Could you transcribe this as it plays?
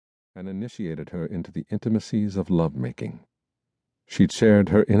and initiated her into the intimacies of lovemaking. She'd shared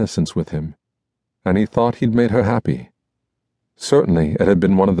her innocence with him, and he thought he'd made her happy. Certainly it had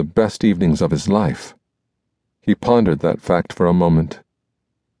been one of the best evenings of his life. He pondered that fact for a moment.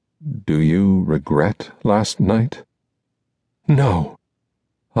 "Do you regret last night?" "No.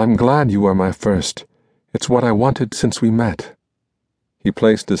 I'm glad you were my first. It's what I wanted since we met." He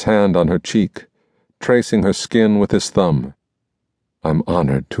placed his hand on her cheek, tracing her skin with his thumb. "I'm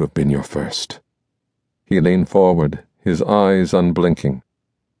honored to have been your first." He leaned forward, his eyes unblinking.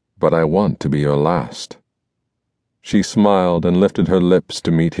 "But I want to be your last." She smiled and lifted her lips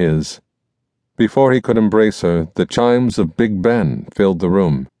to meet his. Before he could embrace her, the chimes of Big Ben filled the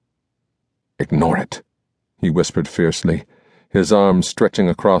room. "Ignore it," he whispered fiercely, his arms stretching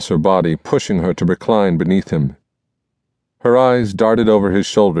across her body, pushing her to recline beneath him. Her eyes darted over his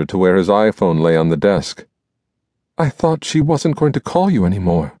shoulder to where his iPhone lay on the desk. "I thought she wasn't going to call you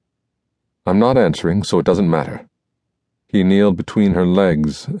anymore." "I'm not answering, so it doesn't matter." He kneeled between her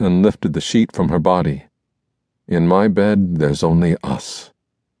legs and lifted the sheet from her body. "In my bed, there's only us."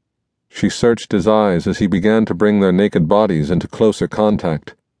 She searched his eyes as he began to bring their naked bodies into closer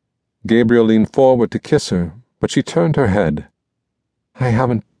contact. Gabriel leaned forward to kiss her, but she turned her head. "I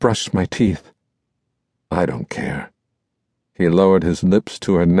haven't brushed my teeth." "I don't care." He lowered his lips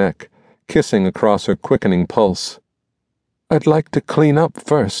to her neck, kissing across her quickening pulse. "I'd like to clean up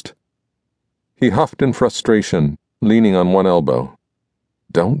first." He huffed in frustration, leaning on one elbow.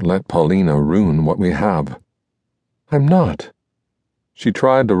 "Don't let Paulina ruin what we have." "I'm not." She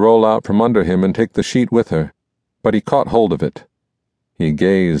tried to roll out from under him and take the sheet with her, but he caught hold of it. He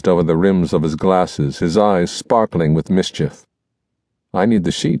gazed over the rims of his glasses, his eyes sparkling with mischief. "I need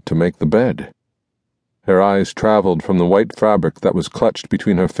the sheet to make the bed." Her eyes traveled from the white fabric that was clutched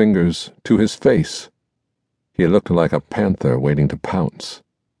between her fingers to his face. He looked like a panther waiting to pounce.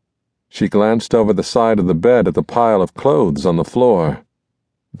 She glanced over the side of the bed at the pile of clothes on the floor.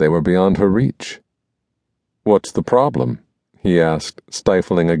 They were beyond her reach. "What's the problem?" he asked,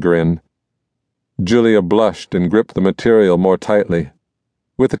 stifling a grin. Julia blushed and gripped the material more tightly.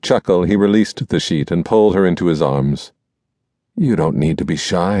 With a chuckle, he released the sheet and pulled her into his arms. "You don't need to be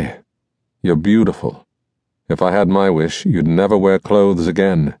shy. You're beautiful. If I had my wish, you'd never wear clothes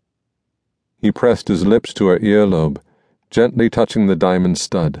again." He pressed his lips to her earlobe, gently touching the diamond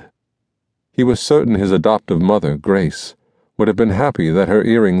stud. He was certain his adoptive mother, Grace, would have been happy that her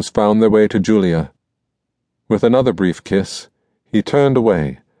earrings found their way to Julia. With another brief kiss, he turned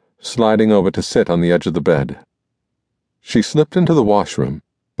away, sliding over to sit on the edge of the bed. She slipped into the washroom,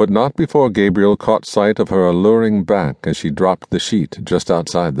 but not before Gabriel caught sight of her alluring back as she dropped the sheet just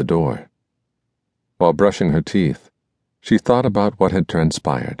outside the door. While brushing her teeth, she thought about what had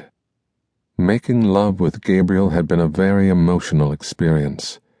transpired. Making love with Gabriel had been a very emotional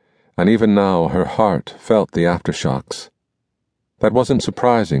experience, and even now her heart felt the aftershocks. That wasn't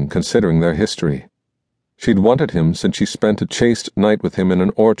surprising, considering their history. She'd wanted him since she spent a chaste night with him in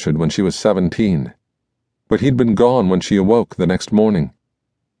an orchard when she was 17. But he'd been gone when she awoke the next morning.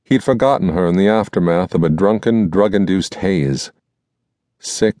 He'd forgotten her in the aftermath of a drunken, drug-induced haze.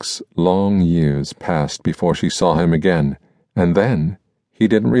 6 long years passed before she saw him again, and then he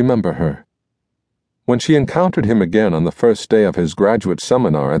didn't remember her. When she encountered him again on the first day of his graduate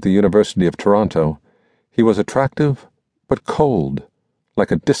seminar at the University of Toronto, he was attractive but cold,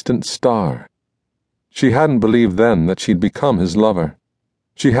 like a distant star. She hadn't believed then that she'd become his lover.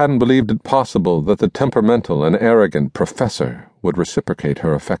 She hadn't believed it possible that the temperamental and arrogant professor would reciprocate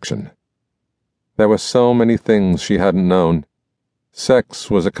her affection. There were so many things she hadn't known. Sex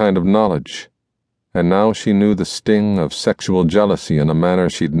was a kind of knowledge, and now she knew the sting of sexual jealousy in a manner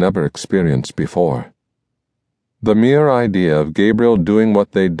she'd never experienced before. The mere idea of Gabriel doing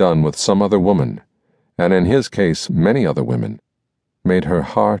what they'd done with some other woman, and in his case many other women, made her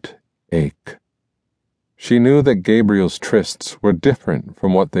heart ache. She knew that Gabriel's trysts were different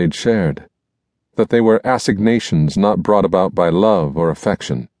from what they'd shared, that they were assignations not brought about by love or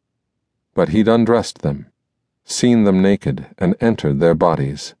affection. But he'd undressed them, seen them naked, and entered their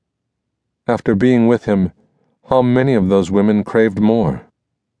bodies. After being with him, how many of those women craved more?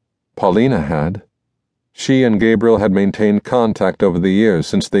 Paulina had. She and Gabriel had maintained contact over the years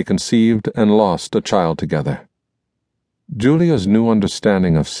since they conceived and lost a child together. Julia's new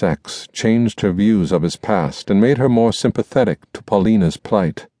understanding of sex changed her views of his past and made her more sympathetic to Paulina's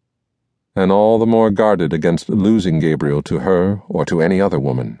plight, and all the more guarded against losing Gabriel to her or to any other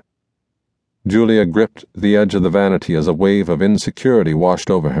woman. Julia gripped the edge of the vanity as a wave of insecurity washed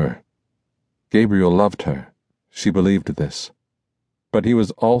over her. Gabriel loved her. She believed this. But he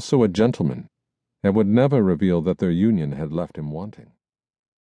was also a gentleman, and would never reveal that their union had left him wanting.